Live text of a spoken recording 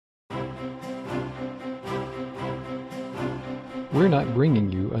We're not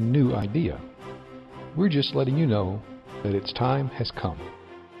bringing you a new idea. We're just letting you know that its time has come.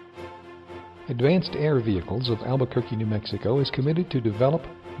 Advanced Air Vehicles of Albuquerque, New Mexico is committed to develop,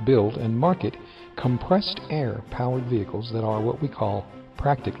 build, and market compressed air powered vehicles that are what we call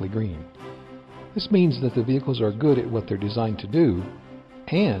practically green. This means that the vehicles are good at what they're designed to do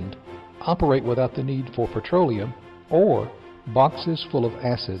and operate without the need for petroleum or boxes full of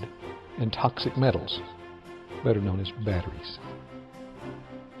acid and toxic metals, better known as batteries.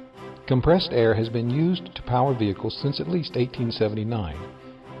 Compressed air has been used to power vehicles since at least 1879,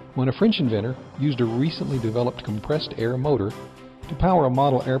 when a French inventor used a recently developed compressed air motor to power a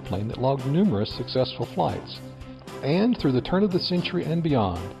model airplane that logged numerous successful flights, and through the turn of the century and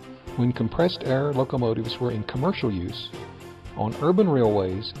beyond, when compressed air locomotives were in commercial use on urban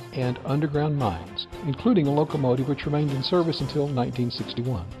railways and underground mines, including a locomotive which remained in service until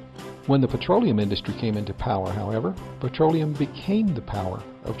 1961. When the petroleum industry came into power, however, petroleum became the power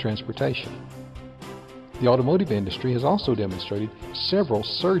of transportation. The automotive industry has also demonstrated several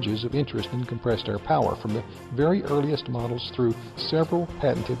surges of interest in compressed air power, from the very earliest models through several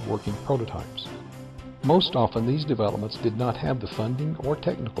patented working prototypes. Most often these developments did not have the funding or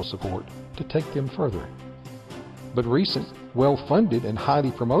technical support to take them further. But recent, well-funded and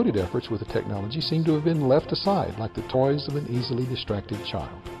highly promoted efforts with the technology seem to have been left aside like the toys of an easily distracted child.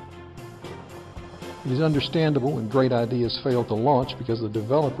 It is understandable when great ideas fail to launch because the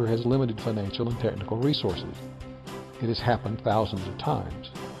developer has limited financial and technical resources. It has happened thousands of times.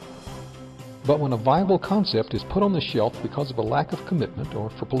 But when a viable concept is put on the shelf because of a lack of commitment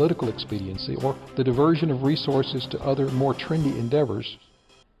or for political expediency or the diversion of resources to other more trendy endeavors,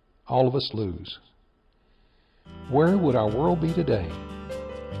 all of us lose. Where would our world be today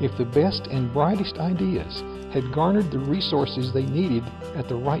if the best and brightest ideas had garnered the resources they needed at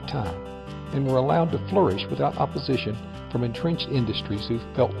the right time and were allowed to flourish without opposition from entrenched industries who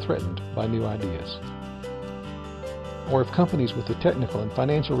felt threatened by new ideas? Or if companies with the technical and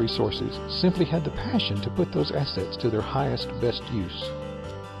financial resources simply had the passion to put those assets to their highest, best use?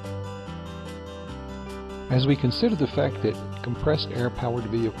 As we consider the fact that compressed air-powered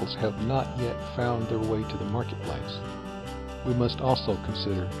vehicles have not yet found their way to the marketplace, we must also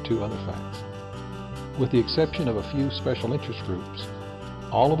consider two other facts. With the exception of a few special interest groups,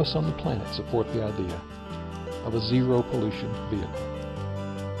 all of us on the planet support the idea of a zero-pollution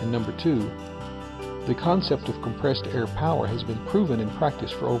vehicle. And number two, the concept of compressed air power has been proven in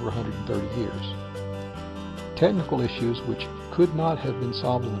practice for over 130 years. Technical issues which could not have been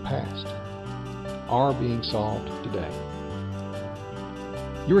solved in the past are being solved today.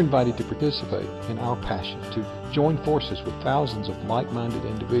 You're invited to participate in our passion to join forces with thousands of like-minded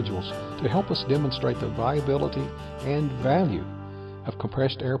individuals to help us demonstrate the viability and value of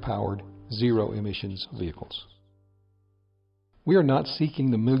compressed air-powered, zero-emissions vehicles. We are not seeking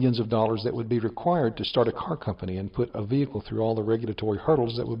the millions of dollars that would be required to start a car company and put a vehicle through all the regulatory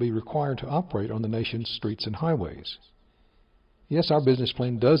hurdles that would be required to operate on the nation's streets and highways. Yes, our business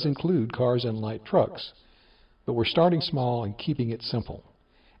plan does include cars and light trucks, but we're starting small and keeping it simple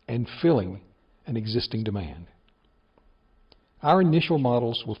and filling an existing demand. Our initial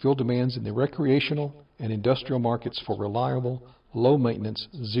models will fill demands in the recreational and industrial markets for reliable, low-maintenance,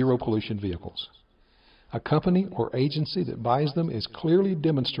 zero-pollution vehicles. A company or agency that buys them is clearly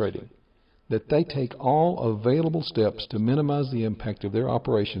demonstrating that they take all available steps to minimize the impact of their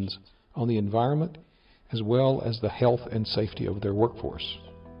operations on the environment as well as the health and safety of their workforce.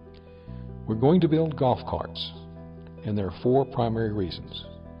 We're going to build golf carts, and there are four primary reasons.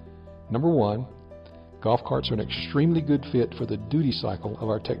 Number one, golf carts are an extremely good fit for the duty cycle of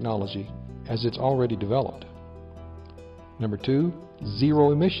our technology as it's already developed. Number two,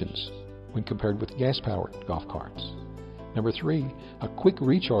 zero emissions when compared with gas-powered golf carts. Number three, a quick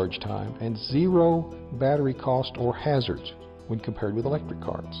recharge time and zero battery cost or hazards when compared with electric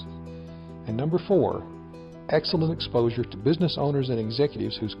carts. And number four, excellent exposure to business owners and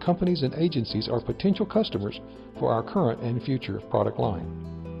executives whose companies and agencies are potential customers for our current and future product line.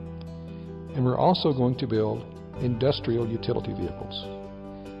 And we're also going to build industrial utility vehicles.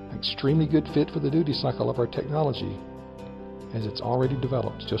 An extremely good fit for the duty cycle of our technology as it's already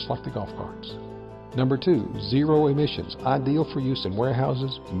developed, just like the golf carts. Number two, zero emissions, ideal for use in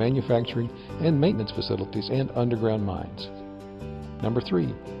warehouses, manufacturing, and maintenance facilities and underground mines. Number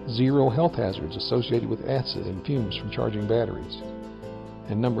three, zero health hazards associated with acid and fumes from charging batteries.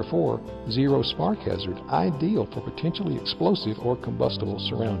 And number four, zero spark hazard, ideal for potentially explosive or combustible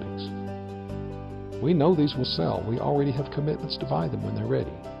surroundings. We know these will sell. We already have commitments to buy them when they're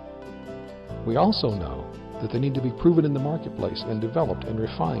ready. We also know that they need to be proven in the marketplace and developed and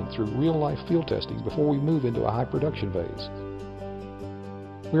refined through real-life field testing before we move into a high production phase.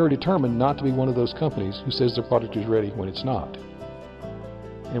 We are determined not to be one of those companies who says their product is ready when it's not.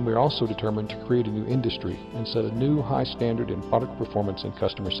 And we're also determined to create a new industry and set a new high standard in product performance and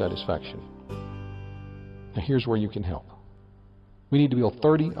customer satisfaction. Now here's where you can help. We need to build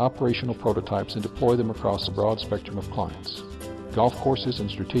 30 operational prototypes and deploy them across a broad spectrum of clients, golf courses and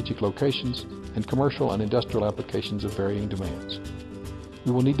strategic locations, and commercial and industrial applications of varying demands.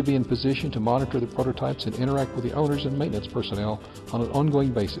 We will need to be in position to monitor the prototypes and interact with the owners and maintenance personnel on an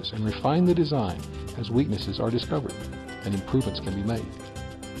ongoing basis and refine the design as weaknesses are discovered and improvements can be made.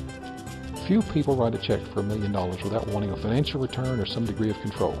 Few people write a check for $1 million without wanting a financial return or some degree of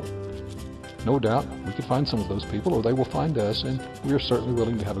control. No doubt we could find some of those people, or they will find us, and we are certainly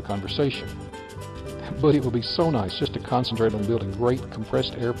willing to have a conversation. But it will be so nice just to concentrate on building great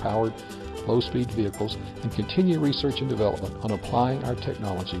compressed air-powered low-speed vehicles and continue research and development on applying our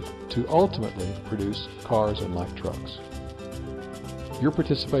technology to ultimately produce cars and light trucks. Your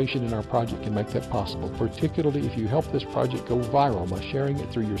participation in our project can make that possible, particularly if you help this project go viral by sharing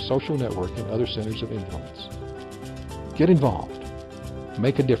it through your social network and other centers of influence. Get involved,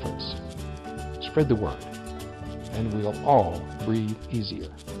 make a difference, spread the word, and we'll all breathe easier.